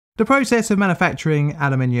The process of manufacturing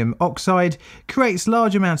aluminium oxide creates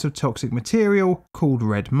large amounts of toxic material called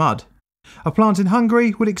red mud. A plant in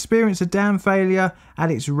Hungary would experience a dam failure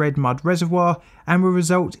at its red mud reservoir and will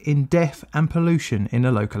result in death and pollution in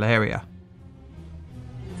the local area.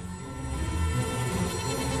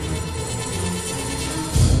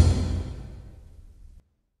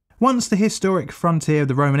 Once the historic frontier of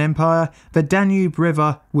the Roman Empire, the Danube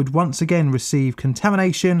River would once again receive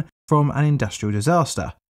contamination from an industrial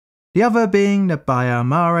disaster, the other being the Baia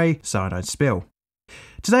Mare Cyanide Spill.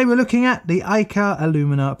 Today we're looking at the Ajka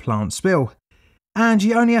Alumina plant spill, and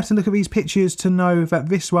you only have to look at these pictures to know that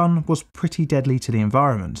this one was pretty deadly to the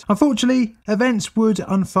environment. Unfortunately, events would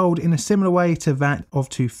unfold in a similar way to that of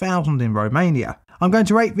 2000 in Romania. I'm going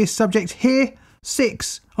to rate this subject here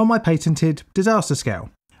 6 on my patented disaster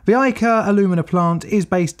scale. The Ajka Alumina plant is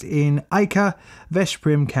based in Ajka,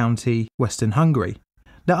 Veszprém County, Western Hungary.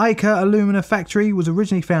 The Ajka Alumina factory was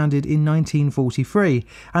originally founded in 1943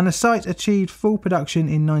 and the site achieved full production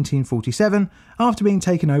in 1947 after being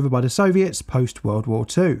taken over by the Soviets post-World War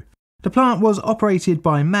II. The plant was operated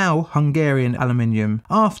by MAL Hungarian Aluminium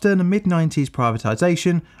after the mid-90s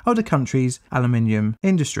privatisation of the country's aluminium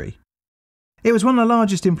industry. It was one of the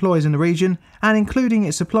largest employers in the region and, including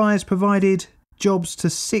its suppliers, provided jobs to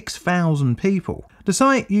 6,000 people. The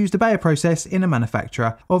site used the Baia process in the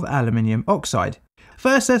manufacture of aluminium oxide.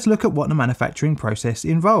 First, let's look at what the manufacturing process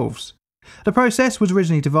involves. The process was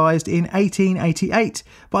originally devised in 1888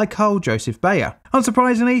 by Carl Joseph Baia,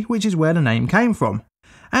 unsurprisingly, which is where the name came from,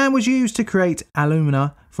 and was used to create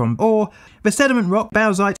alumina from ore. The sediment rock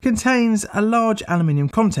bauxite contains a large aluminium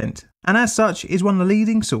content, and as such is one of the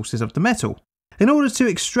leading sources of the metal. In order to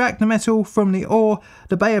extract the metal from the ore,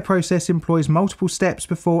 the Baia process employs multiple steps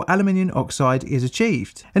before aluminium oxide is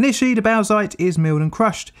achieved. Initially, the bauxite is milled and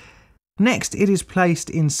crushed. Next, it is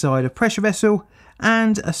placed inside a pressure vessel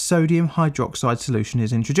and a sodium hydroxide solution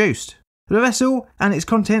is introduced. The vessel and its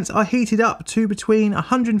contents are heated up to between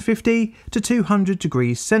 150 to 200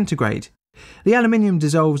 degrees centigrade. The aluminium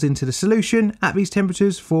dissolves into the solution at these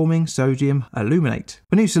temperatures, forming sodium aluminate.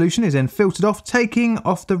 The new solution is then filtered off, taking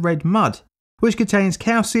off the red mud, which contains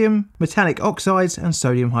calcium, metallic oxides and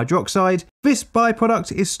sodium hydroxide. This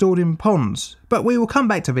byproduct is stored in ponds, but we will come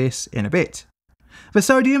back to this in a bit. The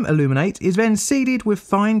sodium aluminate is then seeded with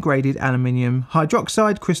fine graded aluminium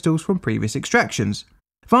hydroxide crystals from previous extractions.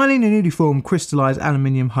 Finally, the newly formed crystallised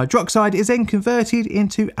aluminium hydroxide is then converted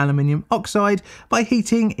into aluminium oxide by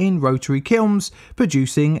heating in rotary kilns,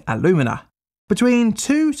 producing alumina. Between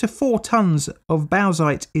 2 to 4 tonnes of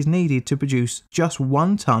bauxite is needed to produce just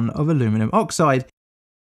 1 tonne of aluminium oxide.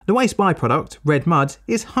 The waste byproduct, red mud,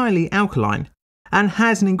 is highly alkaline and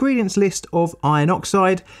has an ingredients list of iron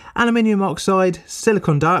oxide, aluminium oxide,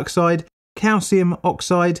 silicon dioxide, calcium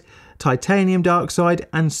oxide, titanium dioxide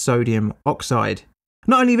and sodium oxide.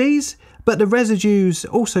 Not only these, but the residues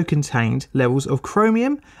also contained levels of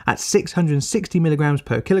chromium at 660 mg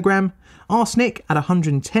per kilogram, arsenic at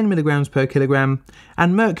 110 mg per kilogram,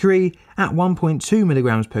 and mercury at 1.2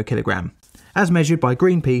 mg per kilogram, as measured by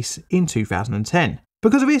Greenpeace in 2010.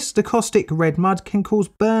 Because of this, the caustic red mud can cause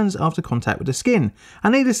burns after contact with the skin,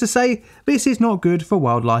 and needless to say, this is not good for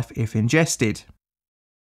wildlife if ingested.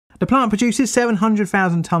 The plant produces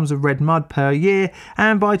 700,000 tonnes of red mud per year,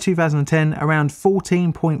 and by 2010 around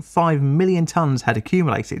 14.5 million tonnes had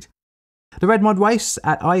accumulated. The red mud wastes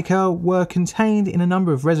at Ajka were contained in a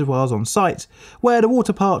number of reservoirs on site, where the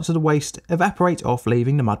water parts of the waste evaporate off,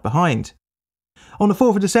 leaving the mud behind. On the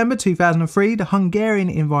 4th of December 2003, the Hungarian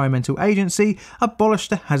Environmental Agency abolished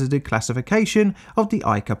the hazardous classification of the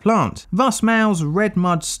Ajka plant. Thus, MAL's red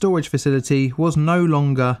mud storage facility was no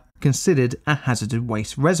longer considered a hazardous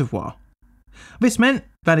waste reservoir. This meant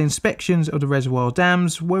that inspections of the reservoir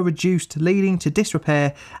dams were reduced, leading to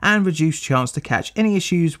disrepair and reduced chance to catch any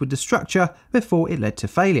issues with the structure before it led to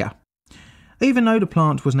failure. Even though the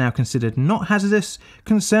plant was now considered not hazardous,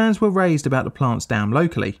 concerns were raised about the plant's dam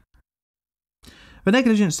locally. The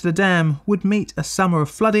negligence to the dam would meet a summer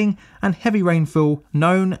of flooding and heavy rainfall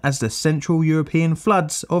known as the Central European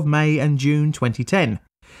floods of May and June 2010,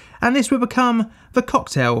 and this would become the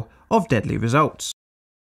cocktail of deadly results.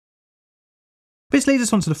 This leads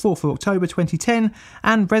us on to the 4th of October 2010,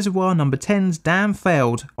 and reservoir number 10's dam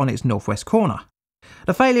failed on its northwest corner.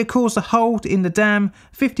 The failure caused a hole in the dam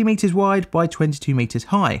 50 metres wide by 22 metres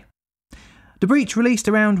high. The breach released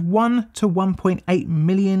around 1 to 1.8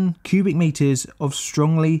 million cubic metres of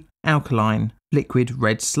strongly alkaline liquid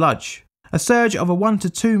red sludge. A surge of a 1 to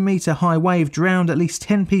 2 metre high wave drowned at least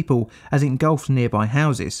 10 people as it engulfed nearby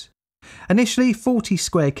houses. Initially, 40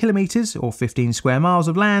 square kilometres or 15 square miles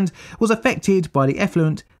of land was affected by the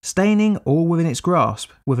effluent staining all within its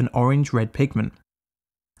grasp with an orange-red pigment.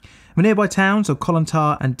 The nearby towns of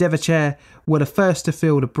Kollontar and Devonshire were the first to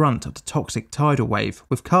feel the brunt of the toxic tidal wave,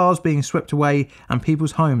 with cars being swept away and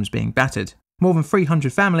people's homes being battered. More than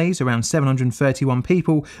 300 families, around 731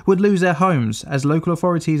 people, would lose their homes as local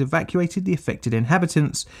authorities evacuated the affected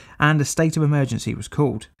inhabitants and a state of emergency was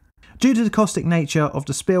called. Due to the caustic nature of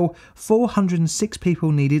the spill, 406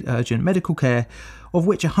 people needed urgent medical care, of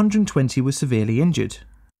which 120 were severely injured.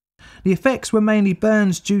 The effects were mainly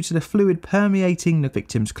burns due to the fluid permeating the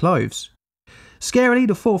victim's clothes. Scarily,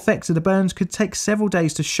 the full effects of the burns could take several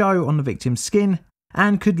days to show on the victim's skin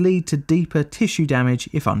and could lead to deeper tissue damage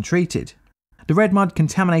if untreated. The red mud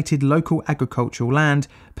contaminated local agricultural land,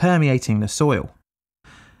 permeating the soil.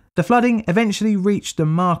 The flooding eventually reached the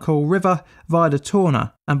Markol River via the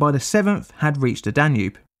Torna and by the 7th had reached the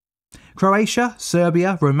Danube. Croatia,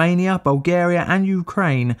 Serbia, Romania, Bulgaria and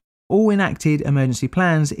Ukraine all enacted emergency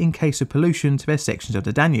plans in case of pollution to their sections of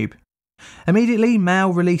the Danube. Immediately,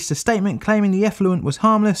 Mail released a statement claiming the effluent was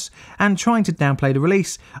harmless and, trying to downplay the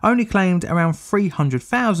release, only claimed around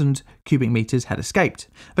 300,000 cubic metres had escaped.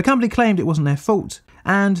 The company claimed it wasn't their fault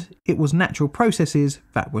and it was natural processes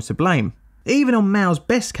that were to blame. Even on Mail's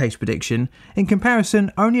best case prediction, in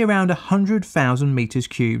comparison, only around 100,000 metres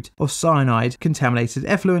cubed of cyanide contaminated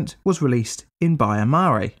effluent was released in Baia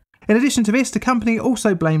Mare. In addition to this, the company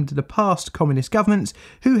also blamed the past communist governments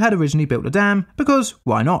who had originally built the dam, because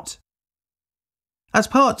why not? As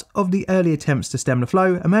part of the early attempts to stem the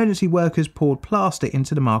flow, emergency workers poured plaster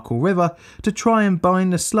into the Markol River to try and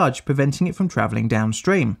bind the sludge, preventing it from travelling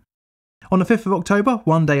downstream. On the 5th of October,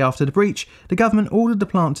 one day after the breach, the government ordered the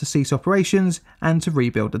plant to cease operations and to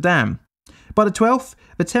rebuild the dam. By the 12th,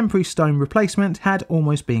 the temporary stone replacement had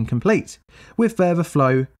almost been complete, with further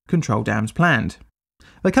flow control dams planned.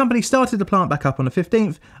 The company started the plant back up on the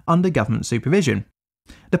 15th under government supervision.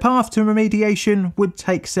 The path to remediation would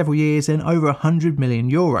take several years and over €100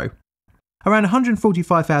 million. Around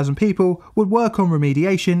 145,000 people would work on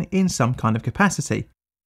remediation in some kind of capacity.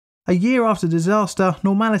 A year after the disaster,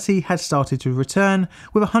 normality had started to return,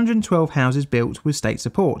 with 112 houses built with state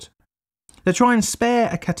support. To try and spare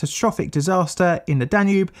a catastrophic disaster in the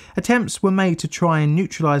Danube, attempts were made to try and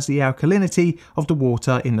neutralise the alkalinity of the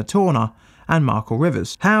water in the Torna and Markol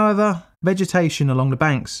rivers. However, vegetation along the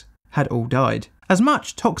banks had all died. As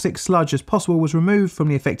much toxic sludge as possible was removed from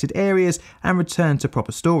the affected areas and returned to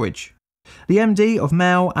proper storage. The MD of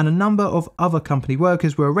Mail and a number of other company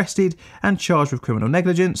workers were arrested and charged with criminal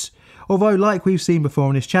negligence, although, like we've seen before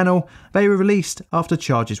on this channel, they were released after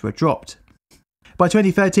charges were dropped. By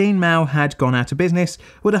 2013, Mail had gone out of business,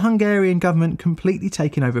 with the Hungarian government completely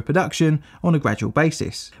taking over production on a gradual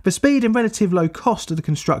basis. The speed and relative low cost of the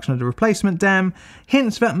construction of the replacement dam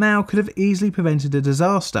hints that Mail could have easily prevented a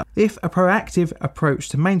disaster if a proactive approach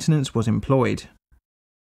to maintenance was employed.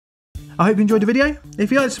 I hope you enjoyed the video.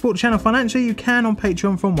 If you'd like to support the channel financially, you can on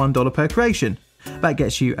Patreon from $1 per creation. That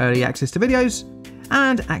gets you early access to videos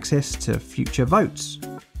and access to future votes.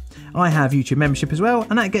 I have YouTube membership as well,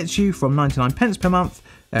 and that gets you from 99p per month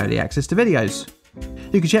early access to videos.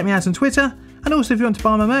 You can check me out on Twitter, and also if you want to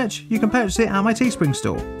buy my merch, you can purchase it at my Teespring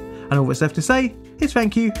store. And all that's left to say is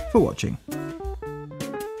thank you for watching.